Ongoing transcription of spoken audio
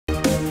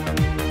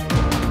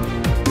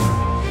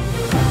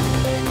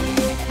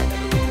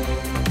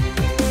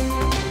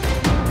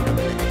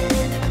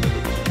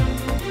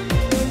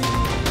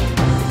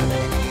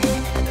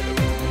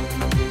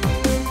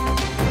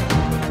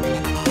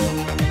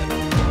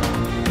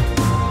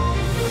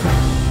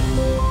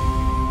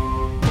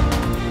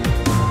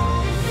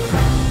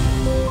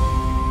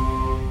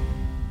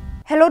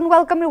Hello and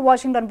welcome to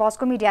watching the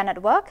Bosco Media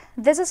Network.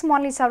 This is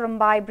Monalisa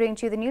Rambai bringing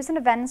to you the news and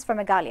events from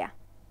Meghalaya.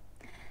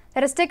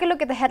 Let us take a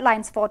look at the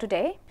headlines for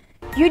today.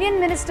 Union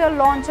Minister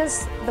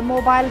launches the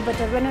mobile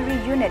veterinary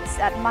units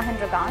at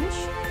Mahendraganj.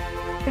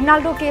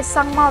 Rinaldo K.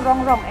 Sangma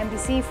Rongrong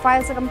MDC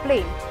files a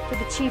complaint to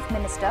the Chief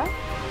Minister.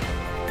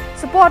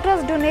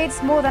 Supporters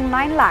donates more than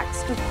 9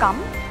 lakhs to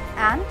come,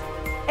 and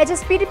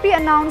HSPDP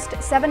announced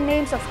 7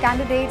 names of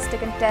candidates to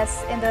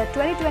contest in the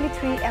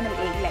 2023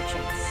 MLA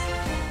elections.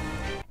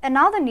 And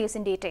now the news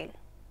in detail.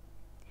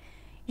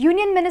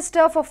 Union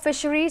Minister for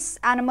Fisheries,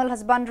 Animal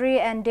Husbandry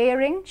and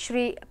Dairying,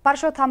 Shri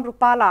Parshotham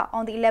Rupala,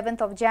 on the 11th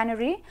of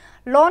January,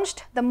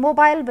 launched the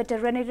mobile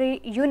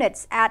veterinary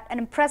units at an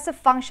impressive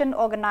function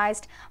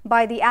organized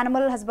by the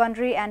Animal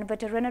Husbandry and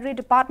Veterinary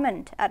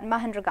Department at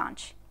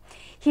Mahendraganj.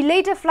 He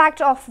later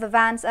flagged off the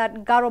vans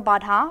at Garo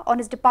Badha on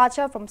his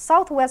departure from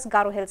Southwest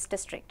Garo Hills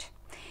district.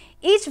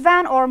 Each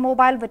van or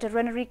mobile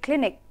veterinary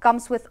clinic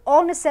comes with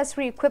all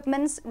necessary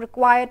equipments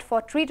required for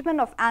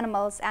treatment of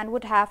animals and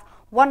would have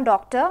one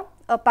doctor,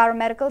 a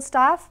paramedical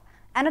staff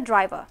and a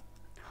driver.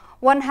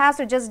 One has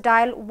to just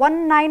dial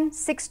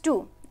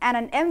 1962 and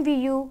an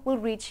MVU will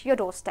reach your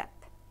doorstep.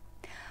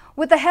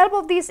 With the help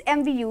of these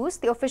MVUs,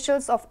 the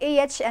officials of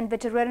AH and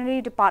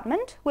Veterinary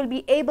Department will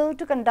be able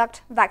to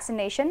conduct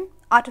vaccination,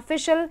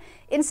 artificial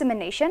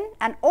insemination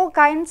and all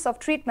kinds of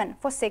treatment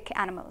for sick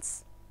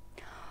animals.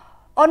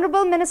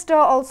 Honorable Minister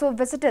also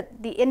visited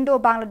the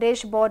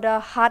Indo-Bangladesh border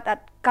hut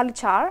at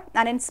Kalichar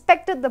and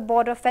inspected the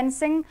border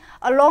fencing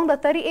along the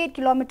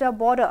 38-kilometer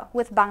border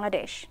with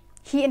Bangladesh.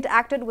 He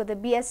interacted with the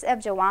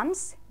BSF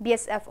Jawans,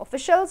 BSF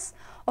officials,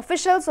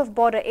 officials of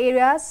border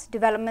areas,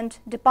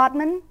 development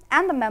department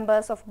and the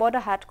members of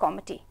border hut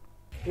committee.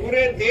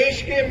 पूरे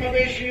देश के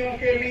मवेशियों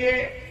के लिए,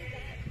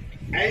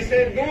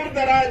 ऐसे दूर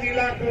दराज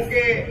इलाकों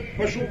के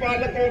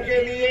पशुपालकों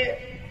के लिए,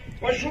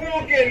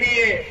 पशुओं के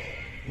लिए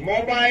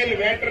मोबाइल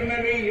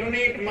वेटरनरी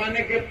यूनिट माने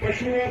के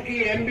पशुओं की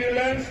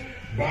एम्बुलेंस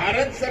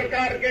भारत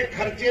सरकार के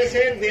खर्चे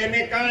से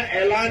देने का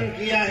ऐलान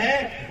किया है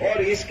और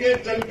इसके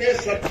चलते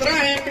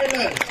 17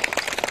 एम्बुलेंस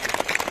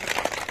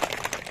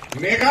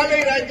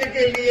मेघालय राज्य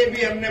के लिए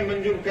भी हमने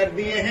मंजूर कर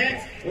दिए हैं।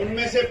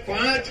 उनमें से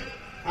 5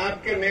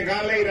 आपके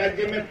मेघालय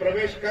राज्य में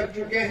प्रवेश कर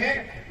चुके हैं,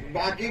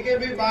 बाकी के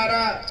भी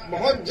 12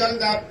 बहुत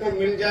जल्द आपको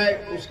मिल जाए,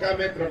 उसका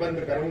मैं प्रबंध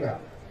करूंगा।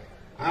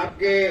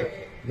 आपके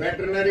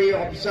वेटरनरी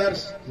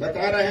ऑफिसर्स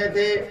बता रहे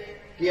थे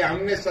कि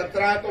हमने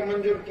 17 तो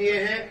मंजूर किए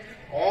हैं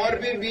और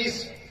भी 20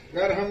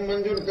 अगर हम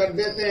मंजूर कर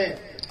देते हैं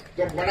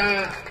तो बड़ा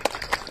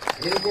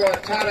इनको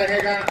अच्छा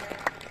रहेगा।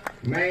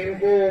 मैं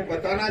इनको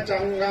बताना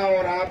चाहूंगा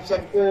और आप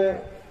सबको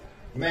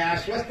मैं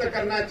आश्वस्त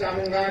करना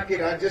चाहूंगा कि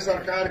राज्य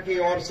सरकार की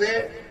ओर से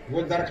वो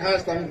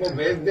दरखास्त हमको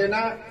भेज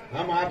देना,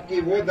 हम आपकी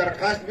वो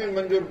दरखास्त भी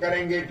मंजूर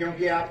करेंगे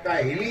क्योंकि आपका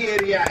हिली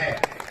एरिया है।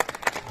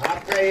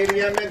 आपका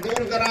एरिया में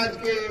दूर दराज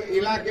के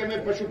इलाके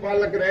में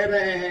पशुपालक रह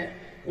रहे हैं,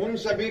 उन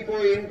सभी को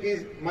इनकी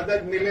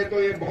मदद मिले तो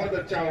ये बहुत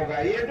अच्छा होगा।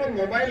 ये जो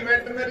मोबाइल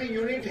वेटरनरी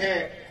यूनिट है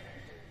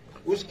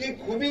उसकी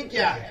खूबी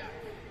क्या है?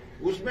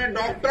 उसमें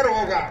डॉक्टर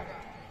होगा,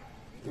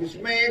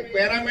 उसमें एक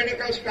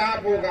पैरामेडिकल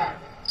स्टाफ होगा,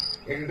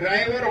 एक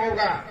ड्राइवर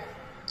होगा,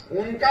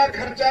 उनका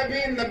खर्चा भी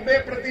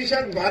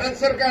 90% भारत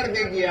सरकार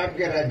देगी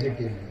आपके राज्य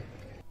के लिए।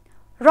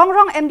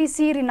 Rongrong MDC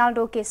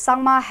Rinaldo K.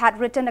 Sangma had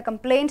written a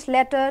complaint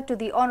letter to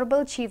the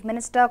Honorable Chief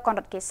Minister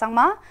Conrad K.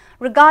 Sangma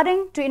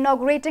regarding to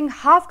inaugurating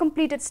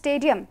half-completed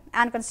stadium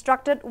and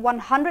constructed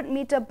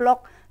 100-meter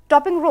block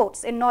topping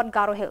roads in North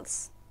Garo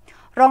Hills.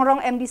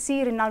 Rongrong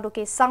MDC Rinaldo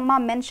K. Sangma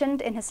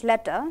mentioned in his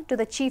letter to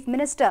the Chief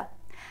Minister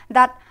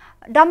that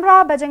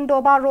Damra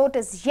Bajengdoba Road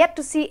is yet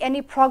to see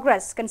any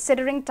progress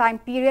considering time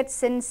period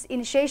since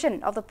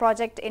initiation of the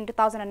project in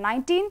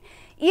 2019,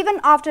 even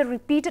after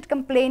repeated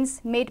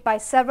complaints made by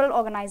several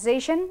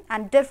organizations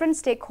and different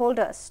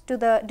stakeholders to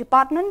the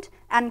department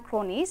and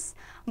cronies,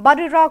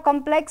 Badrira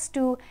complex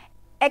to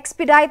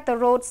expedite the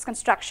road's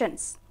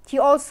constructions. He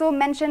also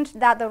mentioned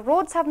that the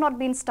roads have not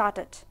been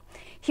started.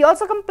 He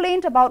also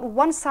complained about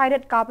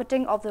one-sided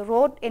carpeting of the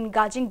road in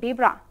Gajing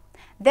Bibra.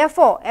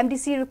 Therefore,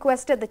 MDC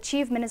requested the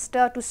Chief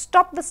Minister to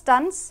stop the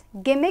stunts,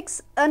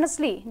 gimmicks,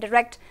 earnestly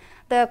direct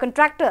the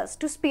contractors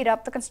to speed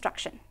up the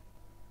construction.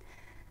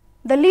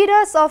 The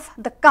leaders of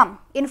the CUM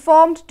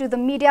informed to the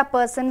media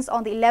persons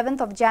on the 11th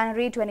of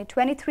January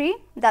 2023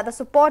 that the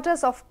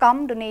supporters of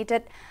CUM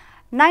donated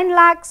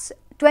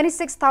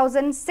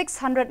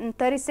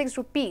 9,26,636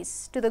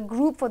 rupees to the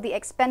group for the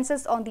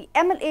expenses on the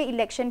MLA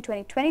election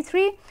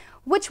 2023,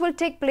 which will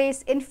take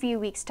place in few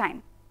weeks'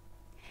 time.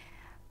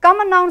 CUM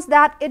announced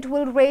that it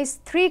will raise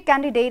 3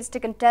 candidates to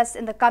contest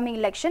in the coming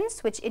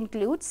elections, which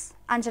includes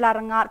Angela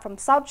Rangat from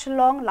South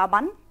Shillong,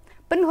 Laban,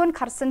 Pinhun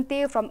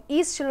Kharsante from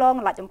East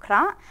Shillong,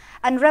 Lajamkhra,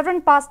 and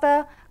Reverend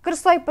Pastor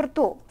Kersoy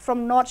Perto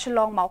from North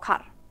Shillong,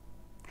 Maukhar.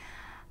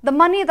 The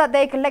money that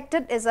they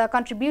collected is a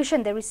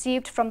contribution they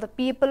received from the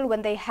people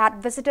when they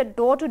had visited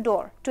door to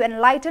door to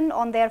enlighten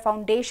on their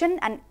foundation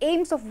and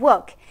aims of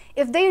work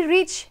if they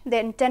reach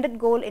their intended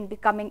goal in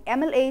becoming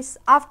MLAs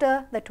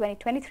after the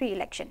 2023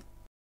 election.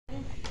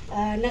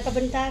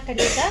 Nakabenta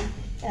kanita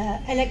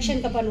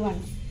election kapanuan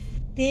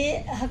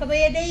Te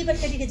hakabaya dai bat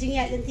kadi kajing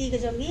ya lenti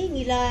kajongi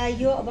ngila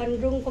yo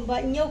bandrung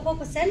komba nyo ko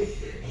persen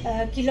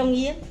kilong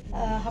ye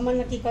haman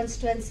ngati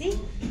constituency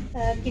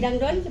kidang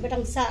don ke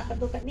batang sa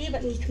katu kat ni bat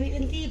ni kmi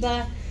lenti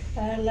ba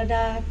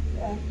lada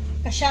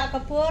kasya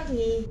kapur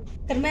ni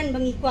kermen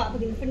bangi kwa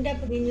bagi pendap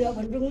bagi yo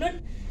bandrung lut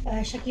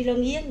syakilong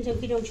ye jong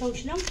kidong chong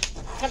chnong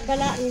kat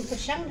bala ni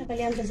persang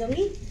kalian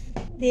kajongi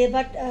de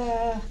bat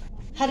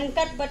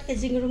harangkat bat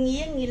kajing rung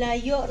ye ngila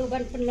yo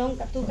ruban penlong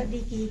katu kat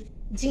di ki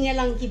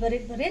jingelang ki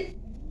barit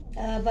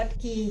bat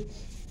ki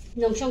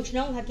nong chong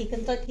chnong haki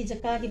kentot ki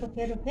jaka ki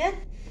paper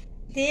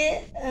te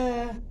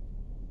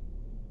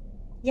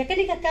ya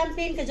kani ka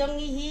campaign ka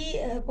jongi hi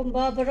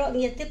komba baro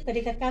ngetip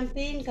kadi ka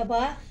campaign ka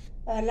ba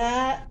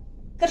la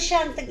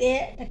kershan tak e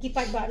taki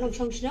pat ba nong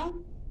chong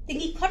chnong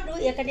tinggi khot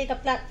du ya kadi ka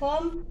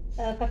platform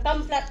ka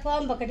kam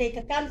platform ba kadi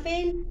ka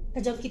campaign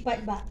ka jong ki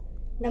pat ba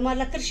nama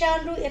la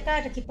kershan du ya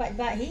ka taki pat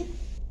ba hi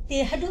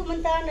te hadu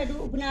mentan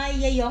hadu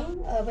benai yayong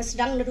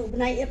sedang hadu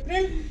benai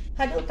April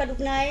hadu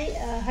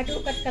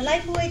kat kalai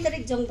puai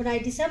tarik jong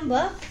benai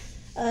Disember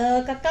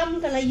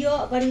kakam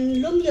kalayo ban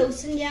lum yo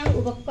senyang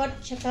ubakot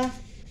chaka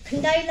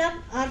khandai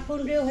lap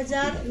arpon reu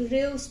hazar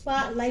reu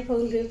spa lai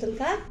phone reu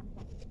tangka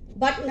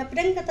bat na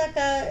pedang kata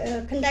ka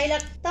khandai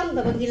lap tam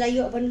ga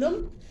bangilayo ban lum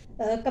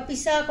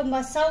kapisa komba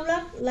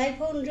saulak lai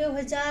phone reu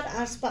hazar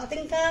ar spa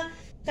tangka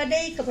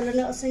kadai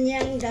kapalana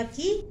senyang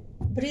daki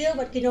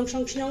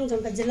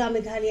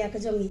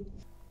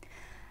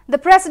The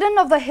president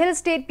of the Hill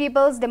State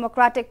People's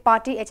Democratic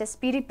Party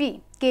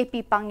HSPDP,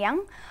 KP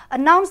Pangyang,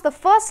 announced the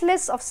first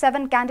list of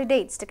 7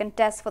 candidates to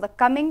contest for the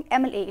coming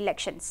MLA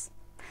elections.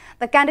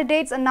 The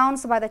candidates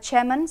announced by the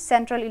chairman,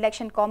 Central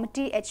Election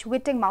Committee H.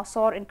 Witting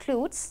Mausor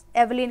includes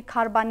Evelyn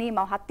Kharbani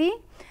Mauhati,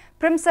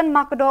 Primson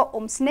Makado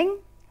Umsning,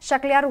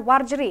 Shakliar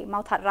Warjari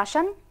Mauthat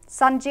Rashan,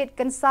 Sanjit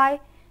Kansai,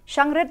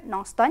 Shangrit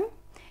Nongston,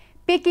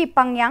 P.K.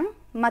 Pangyang,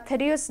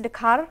 Matharius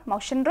Dekhar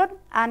Maushinrod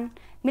and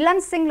Milan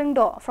Singh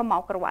Lingdo from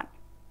Maukarwan.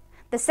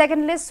 The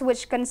second list,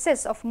 which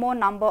consists of more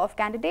number of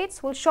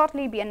candidates, will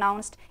shortly be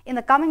announced in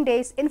the coming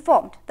days,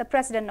 informed the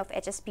president of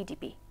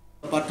HSPDP.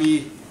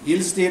 Party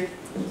Hill State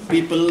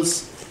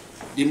People's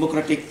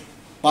Democratic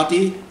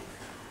Party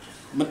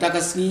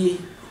mentakasni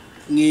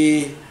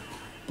ngi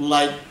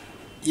pelai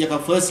ia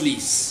first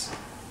list.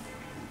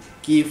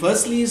 Ki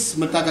first list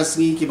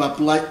mentakasni ki ba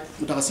pelai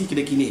mentakasni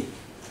kini kini.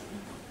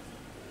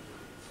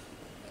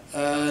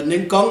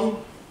 Nengkong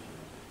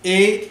A.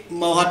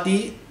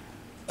 Mauhati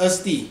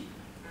Asti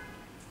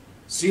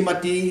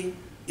Srimati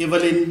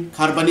Evelyn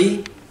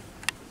Kharbani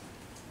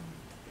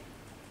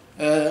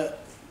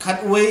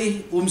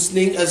Khatway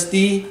Umsning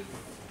Asti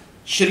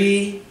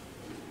Shri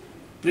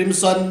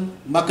Primson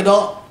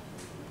Makdo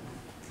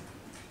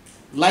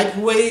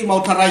Lightway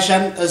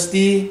Mautarashan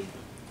Asti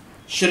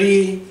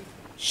Shri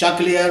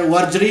Shakliar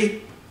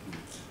Warjri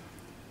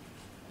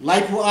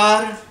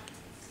Lightwar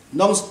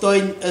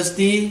Nongstoin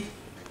Asti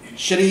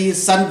Shri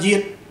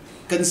Sanjit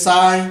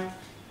Kansai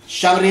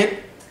Shangrit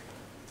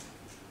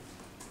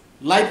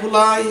Lai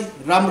Pulai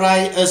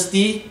Ramrai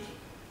Asti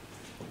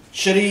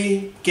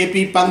Shri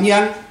KP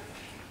Pangyang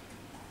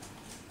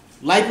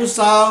Lai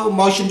Pusau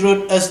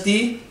Maushinrod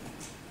Asti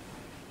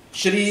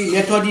Shri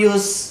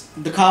Methodius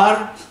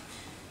Dekhar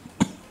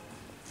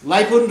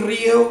Lai Pun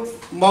Rio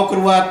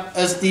Maukarwat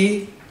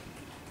Asti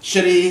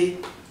Shri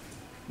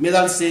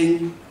Milan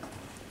Singh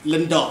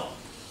Lingdo.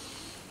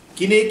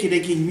 Kini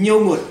kita ki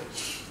nyomot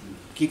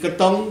ki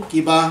ketong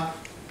ki ba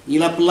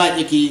ngila pelat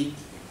ki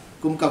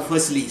kumka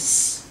first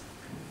list.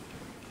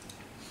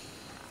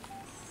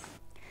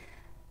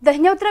 The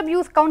Hnyotrap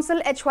Youth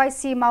Council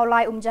HYC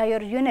Maulai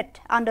Umjayur unit,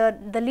 under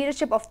the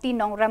leadership of T.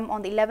 Nongrem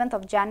on the 11th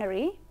of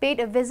January,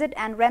 paid a visit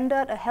and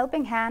rendered a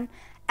helping hand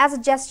as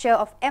a gesture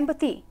of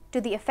empathy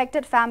to the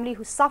affected family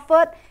who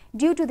suffered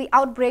due to the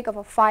outbreak of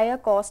a fire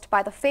caused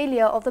by the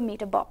failure of the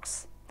meter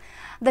box.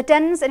 The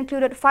tenants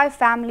included 5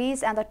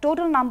 families and the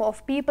total number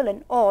of people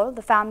in all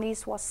the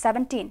families was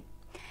 17.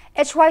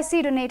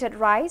 HYC donated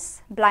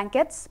rice,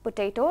 blankets,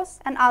 potatoes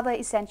and other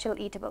essential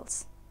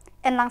eatables.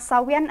 Enlang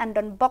Sawian and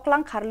Don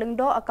Boklang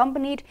Kharlingdo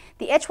accompanied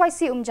the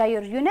HYC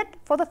Umjayur unit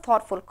for the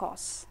thoughtful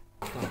cause.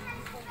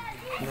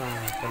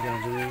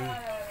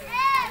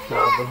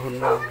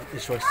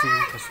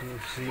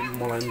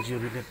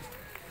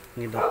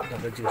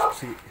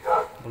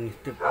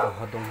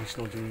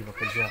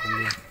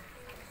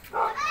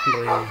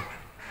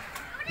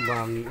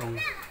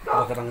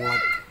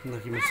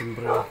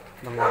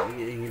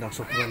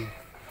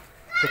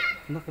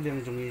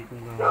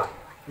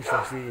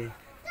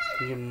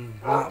 ngim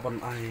la ban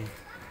ai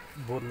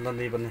bon lan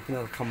nei ban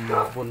hina kham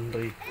bon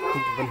ri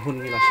ban hun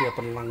ngi la sia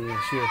pan lang ngi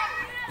sia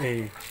e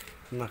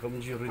na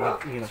kam juri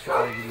ngi la sia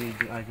ai li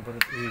di ai ban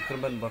ni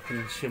kerban ba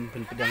kin sim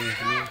pen pedang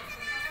ni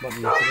ban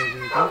na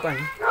ko tang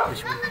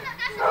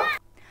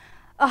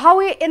A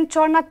Hawi in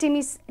Chorna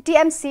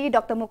TMC,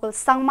 Dr. Mukul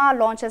Sangma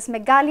launches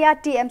Meghalaya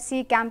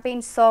TMC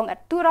campaign song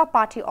at Tura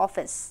party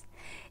office.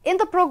 In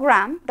the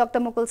program, Dr.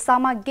 Mukul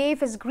Sangma gave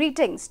his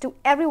greetings to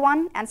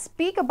everyone and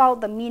speak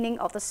about the meaning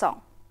of the song.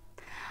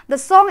 The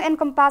song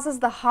encompasses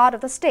the heart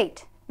of the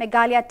state,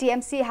 Meghalaya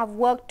TMC have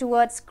worked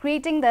towards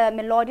creating the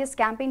melodious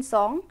campaign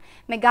song.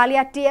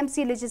 Meghalaya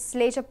TMC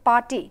Legislature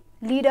Party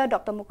leader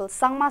Dr. Mukul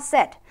Sangma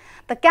said,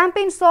 "The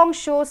campaign song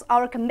shows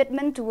our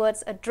commitment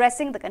towards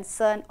addressing the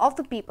concern of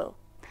the people.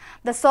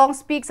 The song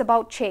speaks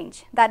about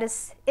change that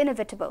is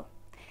inevitable."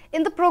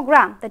 In the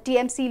program, the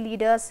TMC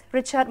leaders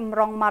Richard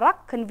Mrong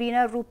Marak,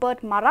 convener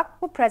Rupert Marak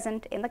were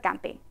present in the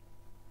campaign.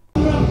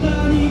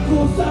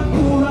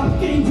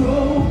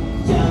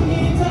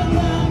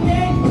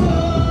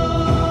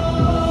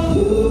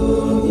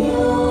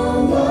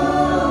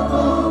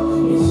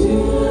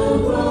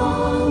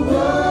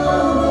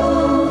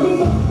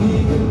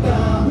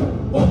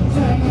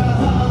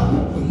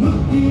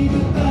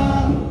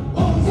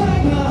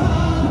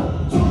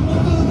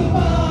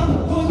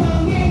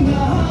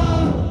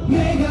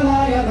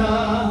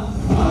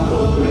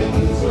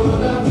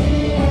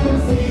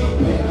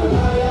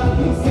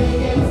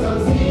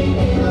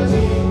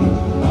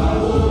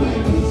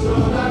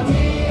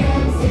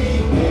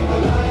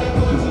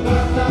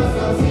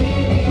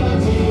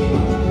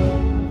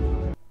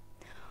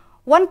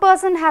 One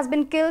person has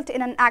been killed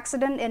in an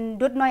accident in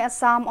Dudhnoi,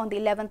 Assam on the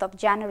 11th of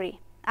January.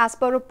 As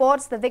per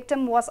reports, the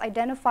victim was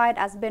identified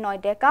as Binoy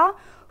Deka,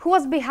 who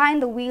was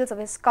behind the wheels of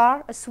his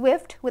car, a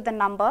Swift with the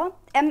number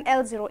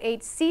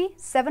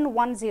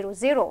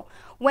ML08C7100,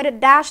 when it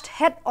dashed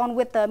head-on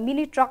with a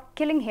mini truck,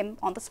 killing him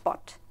on the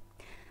spot.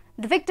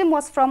 The victim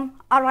was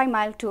from Arai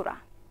Mile, Tura.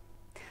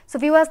 So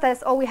viewers, that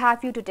is all we have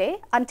for you today.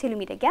 Until we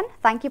meet again,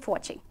 thank you for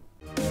watching.